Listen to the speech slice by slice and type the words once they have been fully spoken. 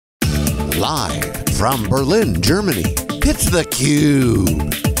Live from Berlin, Germany, it's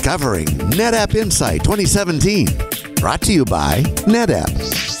theCUBE, covering NetApp Insight 2017. Brought to you by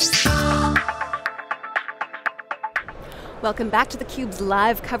NetApp. Welcome back to theCUBE's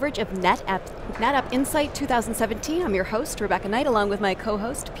live coverage of NetApp Insight 2017. I'm your host, Rebecca Knight, along with my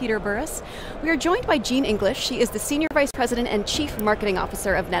co-host, Peter Burris. We are joined by Jean English. She is the Senior Vice President and Chief Marketing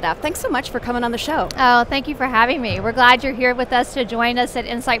Officer of NetApp. Thanks so much for coming on the show. Oh, thank you for having me. We're glad you're here with us to join us at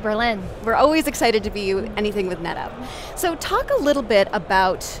Insight Berlin. We're always excited to be anything with NetApp. So talk a little bit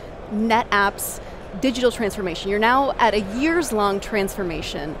about NetApp's digital transformation. You're now at a years-long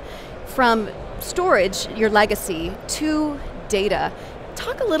transformation from storage, your legacy, to data.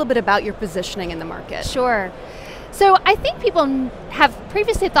 Talk a little bit about your positioning in the market. Sure. So I think people have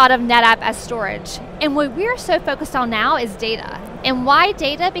previously thought of NetApp as storage, and what we're so focused on now is data. And why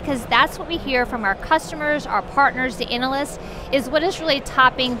data? Because that's what we hear from our customers, our partners, the analysts, is what is really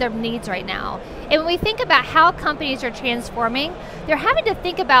topping their needs right now. And when we think about how companies are transforming, they're having to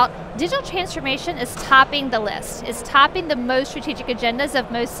think about digital transformation is topping the list, is topping the most strategic agendas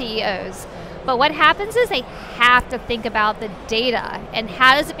of most CEOs. But what happens is they have to think about the data and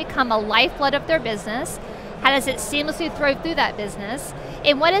how does it become a lifeblood of their business, how does it seamlessly flow through that business,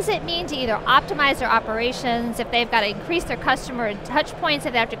 and what does it mean to either optimize their operations, if they've got to increase their customer touch points,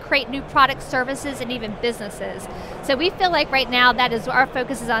 if they have to create new products, services, and even businesses. So we feel like right now that is our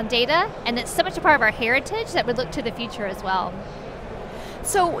focus is on data, and it's so much a part of our heritage that we look to the future as well.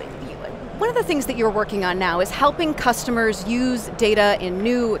 So, one of the things that you're working on now is helping customers use data in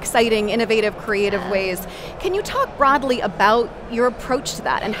new, exciting, innovative, creative ways. Can you talk broadly about your approach to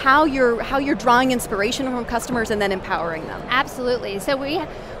that and how you're drawing inspiration from customers and then empowering them? Absolutely. So we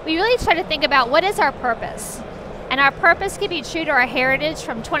really try to think about what is our purpose. And our purpose can be true to our heritage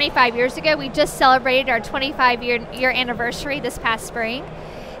from 25 years ago. We just celebrated our 25-year anniversary this past spring.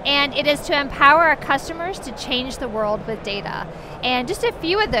 And it is to empower our customers to change the world with data. And just a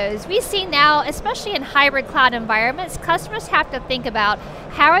few of those, we see now, especially in hybrid cloud environments, customers have to think about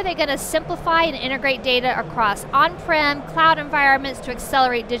how are they going to simplify and integrate data across on-prem, cloud environments to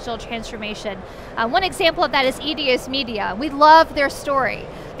accelerate digital transformation. One example of that is EDS Media. We love their story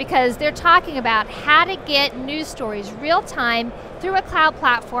because they're talking about how to get news stories real-time through a cloud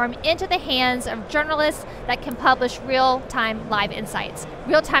platform into the hands of journalists that can publish real-time live insights,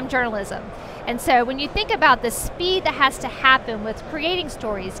 real-time journalism. And so when you think about the speed that has to happen with creating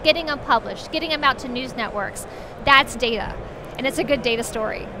stories, getting them published, getting them out to news networks, that's data, and it's a good data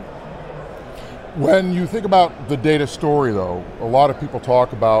story. When you think about the data story though, a lot of people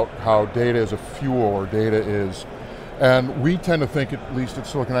talk about how data is a fuel or data is, and we tend to think, at least at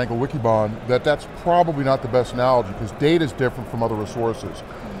SiliconANGLE Wikibon, that that's probably not the best analogy because data is different from other resources.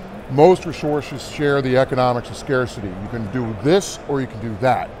 Most resources share the economics of scarcity. You can do this or you can do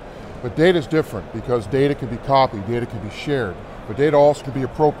that. But data is different because data can be copied, data can be shared, but data also can be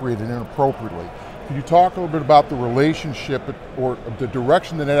appropriated inappropriately. Can you talk a little bit about the relationship or the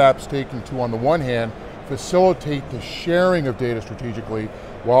direction that NetApp's taking to, on the one hand, facilitate the sharing of data strategically,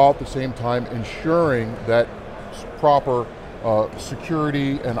 while at the same time ensuring that proper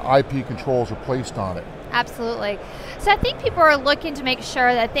security and IP controls are placed on it? Absolutely. So I think people are looking to make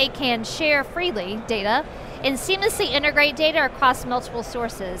sure that they can share freely data and seamlessly integrate data across multiple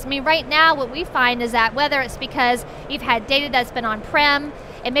sources. I mean, right now what we find is that whether it's because you've had data that's been on-prem,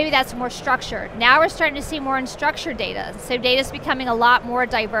 and maybe that's more structured. Now we're starting to see more unstructured data, so data's becoming a lot more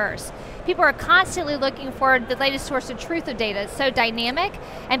diverse. People are constantly looking for the latest source of truth of data. It's so dynamic,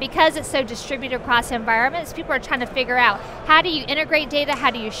 and because it's so distributed across environments, people are trying to figure out how do you integrate data, how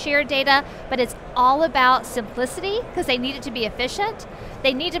do you share data, but it's all about simplicity, because they need it to be efficient.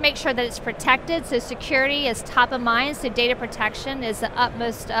 They need to make sure that it's protected, so security is top of mind, so data protection is the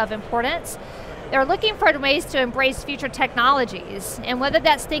utmost of importance. They're looking for ways to embrace future technologies, and whether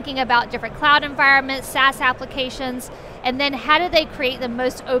that's thinking about different cloud environments, SaaS applications, and then how do they create the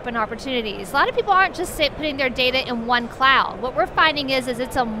most open opportunities? A lot of people aren't just putting their data in one cloud. What we're finding is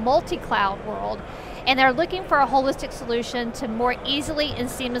it's a multi-cloud world, and they're looking for a holistic solution to more easily and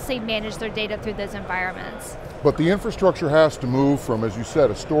seamlessly manage their data through those environments. But the infrastructure has to move from, as you said,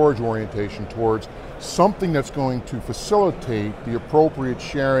 a storage orientation towards something that's going to facilitate the appropriate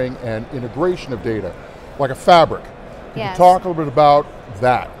sharing and integration of data, like a fabric. Can you talk a little bit about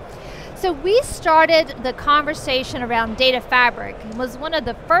that? So we started the conversation around data fabric and was one of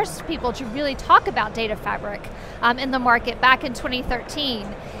the first people to really talk about data fabric in the market back in 2013.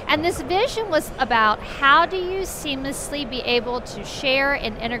 And this vision was about how do you seamlessly be able to share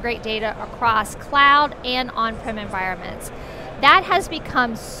and integrate data across cloud and on-prem environments. That has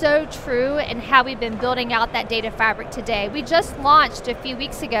become so true in how we've been building out that data fabric today. We just launched a few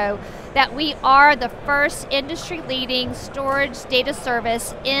weeks ago that we are the first industry-leading storage data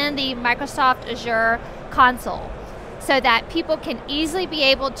service in the Microsoft Azure console, so that people can easily be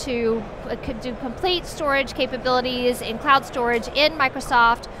able to do complete storage capabilities in cloud storage in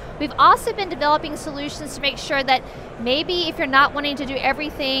Microsoft. We've also been developing solutions to make sure that maybe if you're not wanting to do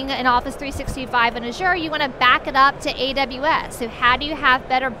everything in Office 365 and Azure, you want to back it up to AWS. So how do you have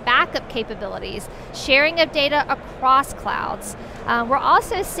better backup capabilities, sharing of data across clouds? We're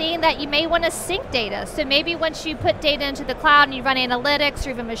also seeing that you may want to sync data. So maybe once you put data into the cloud and you run analytics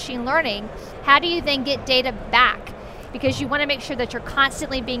or even machine learning, how do you then get data back? Because you want to make sure that you're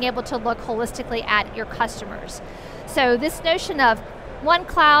constantly being able to look holistically at your customers. So this notion of one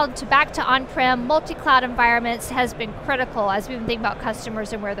cloud to back to on-prem, multi-cloud environments has been critical as we've been thinking about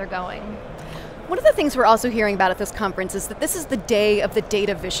customers and where they're going. One of the things we're also hearing about at this conference is that this is the day of the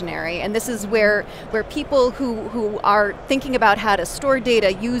data visionary, and this is where people who are thinking about how to store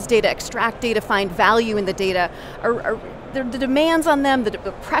data, use data, extract data, find value in the data, the demands on them, the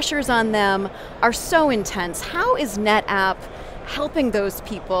pressures on them are so intense. How is NetApp helping those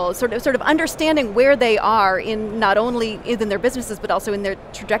people, sort of understanding where they are in not only in their businesses, but also in their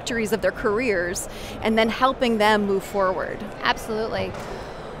trajectories of their careers, and then helping them move forward? Absolutely.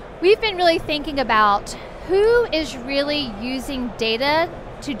 We've been really thinking about who is really using data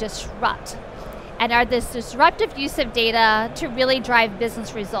to disrupt, and are this disruptive use of data to really drive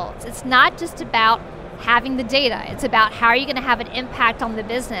business results. It's not just about having the data, it's about how are you going to have an impact on the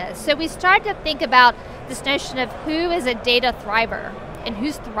business. So we started to think about this notion of who is a data thriver, and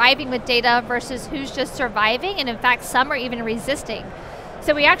who's thriving with data versus who's just surviving, and in fact some are even resisting.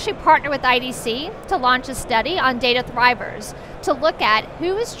 So we actually partnered with IDC to launch a study on data thrivers, to look at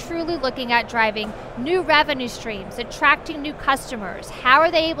who is truly looking at driving new revenue streams, attracting new customers. How are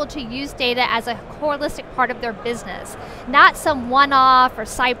they able to use data as a holistic part of their business? Not some one-off or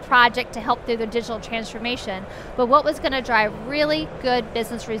side project to help through their digital transformation, but what was going to drive really good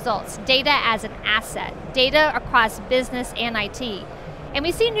business results. Data as an asset, data across business and IT. And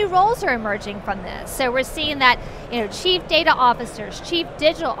we see new roles are emerging from this. So we're seeing that, chief data officers, chief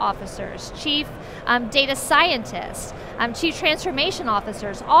digital officers, chief data scientists, chief transformation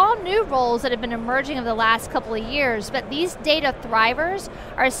officers, all new roles that have been emerging over the last couple of years, but these data thrivers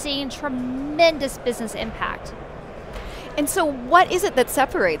are seeing tremendous business impact. And so what is it that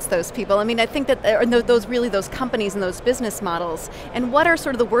separates those people? I mean, I think that those companies and those business models, and what are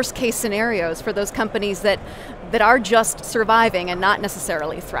sort of the worst case scenarios for those companies that are just surviving and not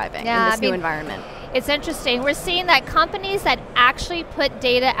necessarily thriving in this new environment? It's interesting. We're seeing that companies that actually put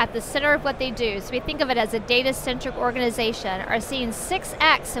data at the center of what they do, so we think of it as a data-centric organization, are seeing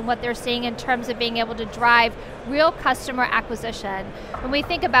 6x in what they're seeing in terms of being able to drive real customer acquisition. When we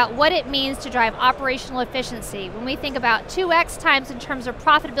think about what it means to drive operational efficiency, when we think about 2x times in terms of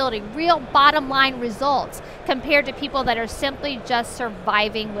profitability, real bottom line results compared to people that are simply just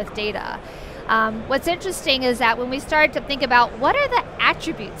surviving with data. What's interesting is that when we started to think about what are the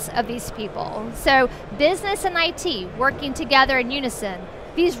attributes of these people, so business and IT working together in unison,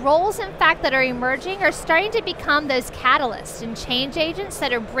 these roles in fact that are emerging are starting to become those catalysts and change agents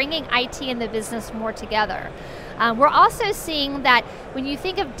that are bringing IT and the business more together. We're also seeing that when you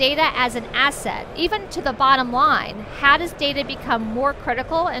think of data as an asset, even to the bottom line, how does data become more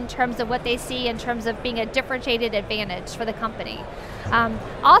critical in terms of what they see in terms of being a differentiated advantage for the company?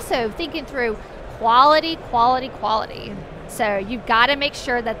 Also thinking through quality, quality, quality. So you've got to make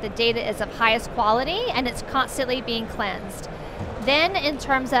sure that the data is of highest quality and it's constantly being cleansed. Then in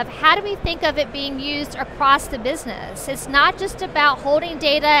terms of how do we think of it being used across the business? It's not just about holding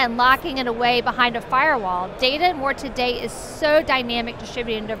data and locking it away behind a firewall. Data more today is so dynamic,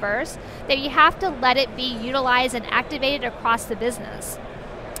 distributed, and diverse that you have to let it be utilized and activated across the business.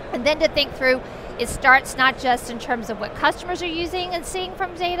 And then to think through, it starts not just in terms of what customers are using and seeing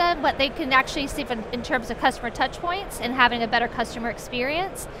from data, but they can actually see in terms of customer touch points and having a better customer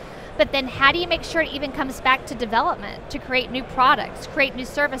experience. But then how do you make sure it even comes back to development, to create new products, create new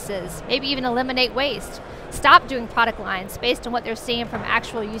services, maybe even eliminate waste, stop doing product lines based on what they're seeing from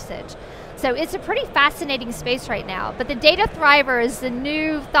actual usage. So it's a pretty fascinating space right now, but the data thriver is the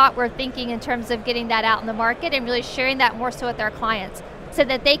new thought we're thinking in terms of getting that out in the market and really sharing that more so with our clients so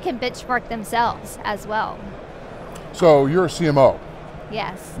that they can benchmark themselves as well. So you're a CMO.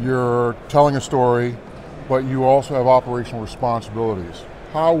 Yes. You're telling a story, but you also have operational responsibilities.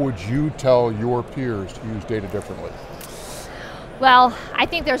 How would you tell your peers to use data differently? Well, I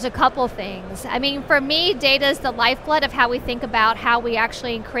think there's a couple things. I mean, for me, data is the lifeblood of how we think about how we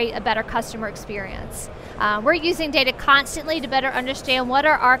actually create a better customer experience. We're using data constantly to better understand what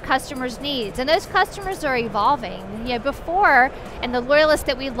are our customers' needs, and those customers are evolving. You know, before, and the loyalists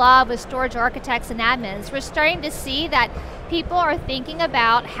that we love with storage architects and admins, we're starting to see that people are thinking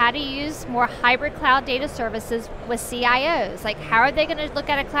about how to use more hybrid cloud data services with CIOs. Like, how are they going to look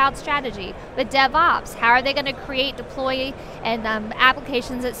at a cloud strategy? With DevOps, how are they going to create, deploy, and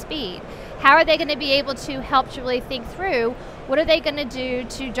applications at speed? How are they going to be able to help to really think through what are they going to do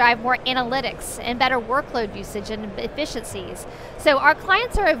to drive more analytics and better workload usage and efficiencies? So our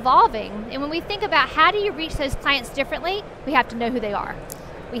clients are evolving, and when we think about how do you reach those clients differently, we have to know who they are.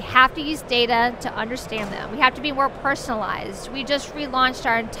 We have to use data to understand them. We have to be more personalized. We just relaunched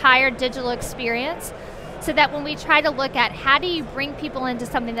our entire digital experience so that when we try to look at how do you bring people into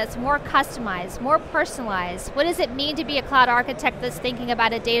something that's more customized, more personalized, what does it mean to be a cloud architect that's thinking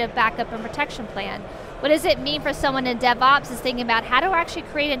about a data backup and protection plan? What does it mean for someone in DevOps that's thinking about how to actually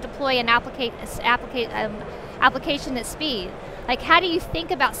create and deploy an application at speed? Like, how do you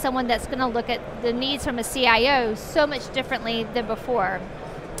think about someone that's going to look at the needs from a CIO so much differently than before?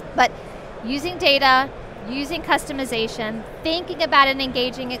 But using data, using customization, thinking about an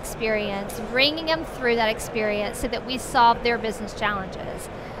engaging experience, bringing them through that experience so that we solve their business challenges.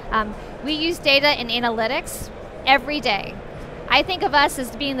 We use data and analytics every day. I think of us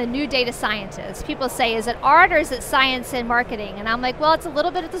as being the new data scientists. People say, is it art or is it science and marketing? And I'm like, well, it's a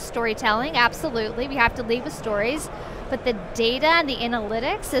little bit of the storytelling, absolutely. We have to lead with stories. But the data and the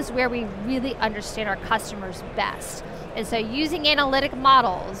analytics is where we really understand our customers best. And so using analytic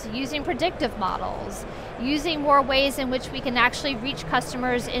models, using predictive models, using more ways in which we can actually reach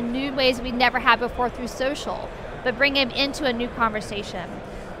customers in new ways we never had before through social, but bring them into a new conversation.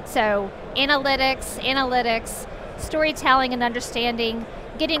 So analytics, storytelling and understanding,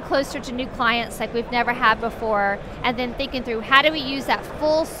 getting closer to new clients like we've never had before, and then thinking through how do we use that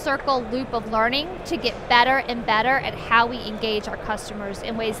full circle loop of learning to get better and better at how we engage our customers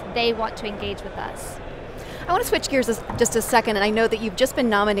in ways they want to engage with us. I want to switch gears just a second, and I know that you've just been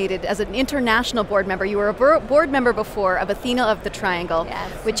nominated as an international board member. You were a board member before of Athena of the Triangle,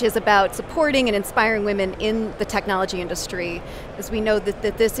 yes, which is about supporting and inspiring women in the technology industry. As we know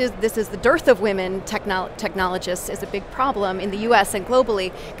that this is the dearth of women technologists is a big problem in the US and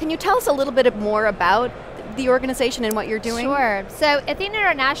globally. Can you tell us a little bit more about the organization and what you're doing? Sure. So Athena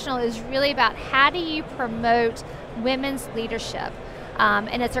International is really about how do you promote women's leadership.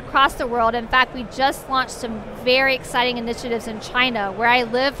 And it's across the world. In fact, we just launched some very exciting initiatives in China, where I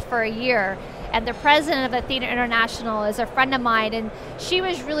lived for a year. And the president of Athena International is a friend of mine, and she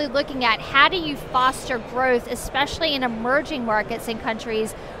was really looking at how do you foster growth, especially in emerging markets and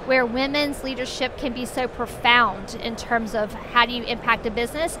countries where women's leadership can be so profound in terms of how do you impact a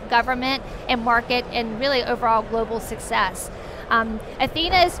business, government, and market, and really overall global success.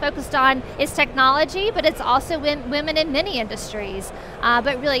 Athena is focused on its technology, but it's also women in many industries.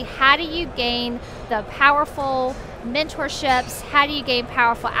 But really, how do you gain the powerful mentorships? How do you gain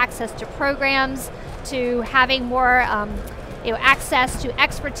powerful access to programs, to having more access to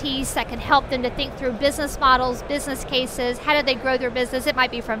expertise that can help them to think through business models, business cases? How do they grow their business? It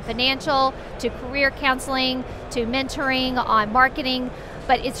might be from financial to career counseling to mentoring on marketing.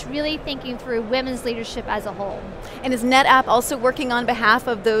 But it's really thinking through women's leadership as a whole. And is NetApp also working on behalf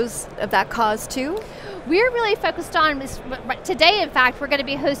of that cause too? We're really focused on, today in fact, we're going to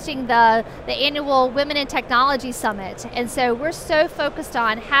be hosting the annual Women in Technology Summit. And so we're so focused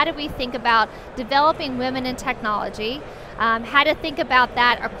on how do we think about developing women in technology, how to think about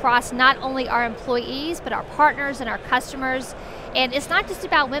that across not only our employees, but our partners and our customers. And it's not just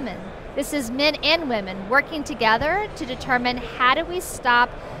about women. This is men and women working together to determine how do we stop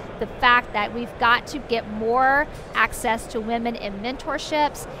the fact that we've got to get more access to women in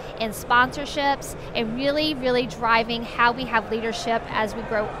mentorships, in sponsorships, and really, really driving how we have leadership as we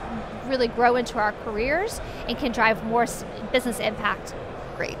really grow into our careers and can drive more business impact.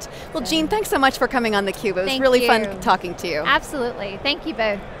 Great. Well, Jean, thanks so much for coming on theCUBE. It was really fun talking to you. Absolutely. Thank you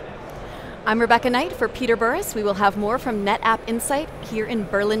both. I'm Rebecca Knight for Peter Burris. We will have more from NetApp Insight here in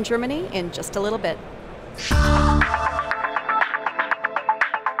Berlin, Germany in just a little bit.